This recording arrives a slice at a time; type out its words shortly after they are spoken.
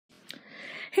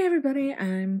Hey everybody,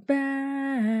 I'm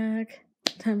back.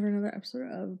 Time for another episode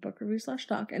of Book Review /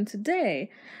 Talk, and today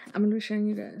I'm going to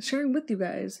be sharing with you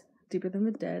guys Deeper Than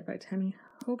the Dead by Tami.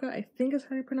 Hoag, I think is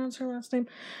how you pronounce her last name.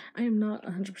 I am not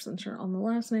 100% sure on the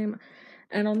last name,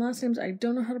 and on last names I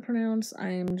don't know how to pronounce.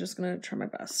 I'm just going to try my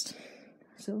best.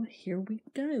 So here we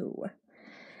go.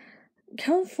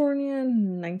 California,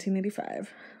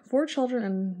 1985. 4 children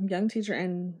and young teacher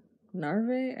and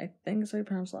Narve, I think is how you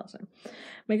pronounce the last name,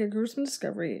 make a gruesome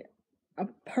discovery. A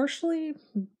partially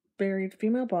buried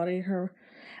female body, her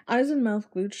eyes and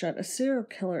mouth glued shut. A serial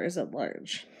killer is at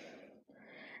large.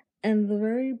 And the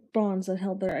very bonds that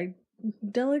held their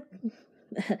idyllic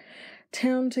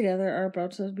town together are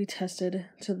about to be tested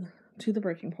to the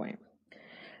breaking point.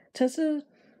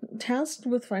 Tasked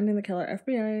with finding the killer,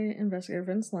 FBI investigator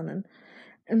Vince Lennon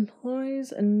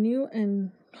employs a new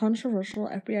and controversial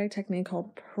FBI technique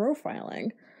called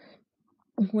profiling,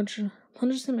 which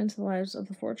plunges him into the lives of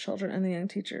the 4 children and the young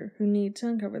teacher who need to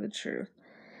uncover the truth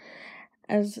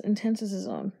as intense as his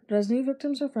own. But as new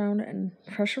victims are found and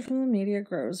pressure from the media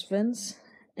grows, Vince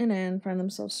and Anne find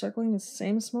themselves circling the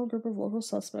same small group of local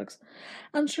suspects,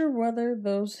 unsure whether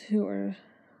those who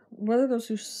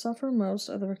suffer most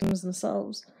are the victims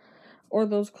themselves or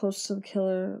those close to the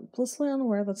killer, blissfully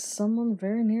unaware that someone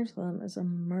very near to them is a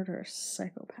murderous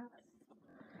psychopath.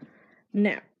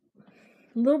 Now,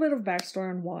 a little bit of backstory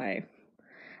on why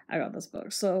I got this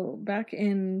book. So, back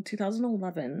in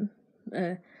 2011,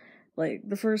 like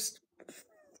the first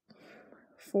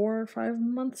 4 or 5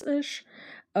 months-ish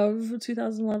of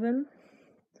 2011,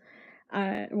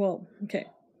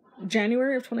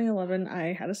 January of 2011,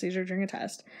 I had a seizure during a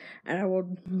test, and I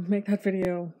will make that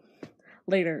video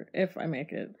later if I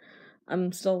make it.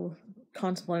 I'm still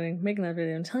contemplating making that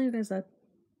video and telling you guys that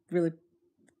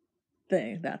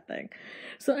thing.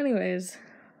 So anyways,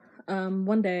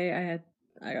 one day I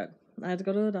had to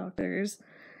go to the doctor's,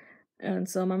 and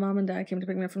so my mom and dad came to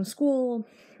pick me up from school,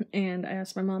 and I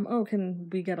asked my mom, "Oh, can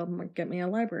we get me a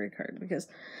library card?" Because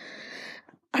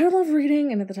I love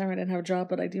reading, and at the time I didn't have a job,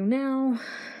 but I do now.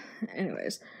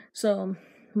 Anyways, so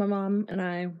my mom and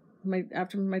I,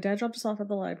 after my dad dropped us off at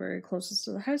the library closest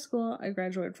to the high school I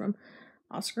graduated from,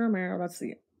 Oscar Romero. That's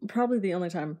probably the only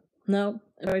time. No,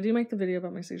 if I do make the video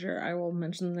about my seizure, I will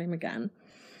mention the name again,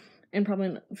 and probably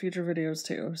in future videos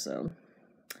too, so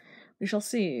we shall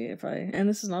see and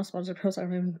this is not a sponsored post. I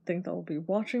don't even think they'll be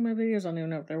watching my videos. I don't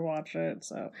even know if they watch it,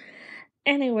 so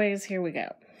anyways, here we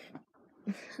go.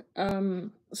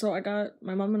 So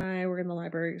my mom and I were in the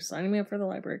library signing me up for the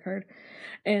library card,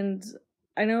 and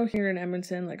I know here in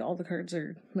Edmonton, like, all the cards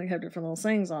are, like, have different little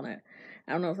sayings on it.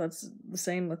 I don't know if that's the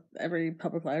same with every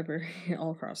public library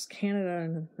all across Canada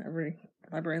and every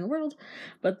library in the world,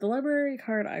 but the library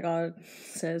card I got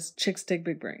says, "Chicks dig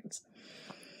big brains."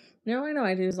 Now, I know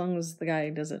I do, as long as the guy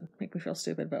doesn't make me feel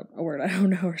stupid about a word I don't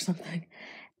know or something.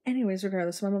 Anyways,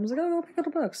 regardless, my mom was like, "Oh, go pick up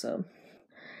a book," so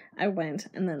I went,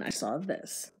 and then I saw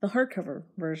this, the hardcover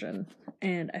version,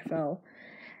 and I fell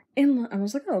in love. I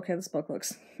was like, "Oh, okay, this book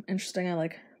looks interesting. I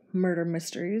like murder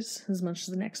mysteries as much as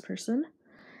the next person."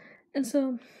 And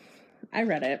so I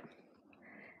read it,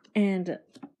 and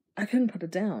I couldn't put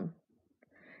it down.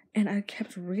 And I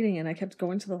kept reading it, and I kept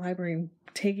going to the library and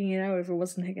taking it out if it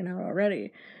wasn't taken out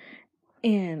already.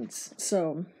 And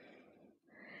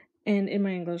in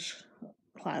my English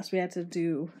class, we had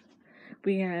the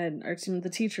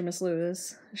teacher, Miss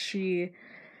Lewis, she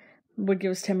would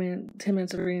give us 10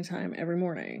 minutes of reading time every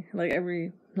morning. Not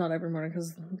every morning,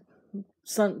 because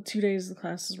 2 days the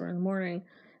classes were in the morning,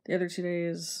 the other 2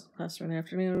 days classes were in the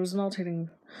afternoon. It was an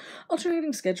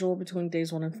alternating schedule between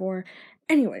days 1 and 4.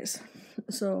 Anyways,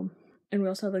 so, and we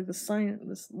also had this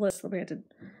list that we had to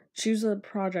choose a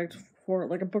project for,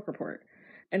 like, a book report,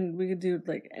 and we could do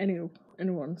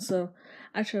anyone. So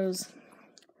I chose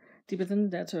Deeper Than the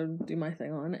Dead to do my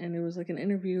thing on, and it was like an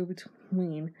interview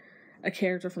between a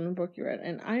character from the book you read,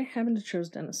 and I happened to choose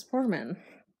Dennis Foreman.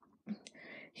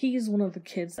 He's one of the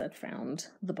kids that found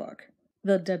the book,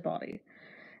 the dead body,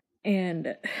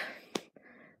 and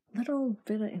little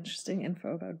bit of interesting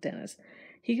info about Dennis.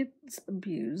 He gets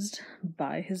abused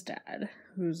by his dad,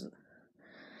 his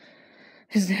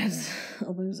dad's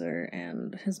a loser,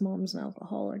 and his mom's an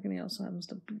alcoholic, and he also happens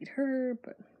to beat her,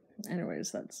 but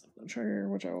anyways, that's a trigger,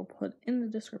 which I will put in the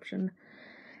description.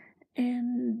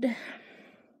 And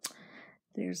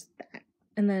there's that.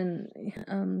 And then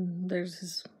there's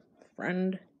his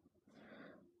friend,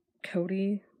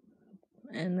 Cody,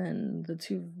 and then the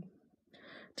 2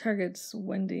 targets,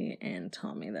 Wendy and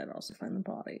Tommy, that also find the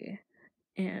body.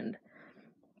 And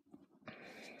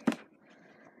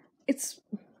it's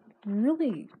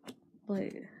really,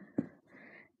 like,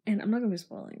 And I'm not going to be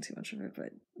spoiling too much of it,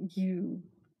 but you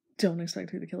don't expect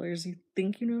who the killer is. You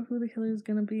think you know who the killer is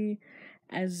going to be.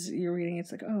 As you're reading,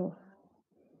 it's like, oh.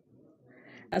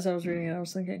 As I was reading it, I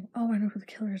was thinking, oh, I know who the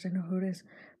killer is. I know who it is.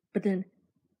 But then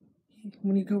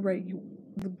when you go right,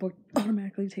 the book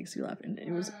automatically takes you left. And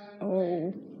it was,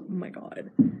 oh my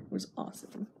god. It was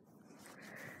awesome.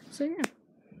 So yeah.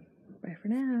 Bye for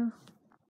now.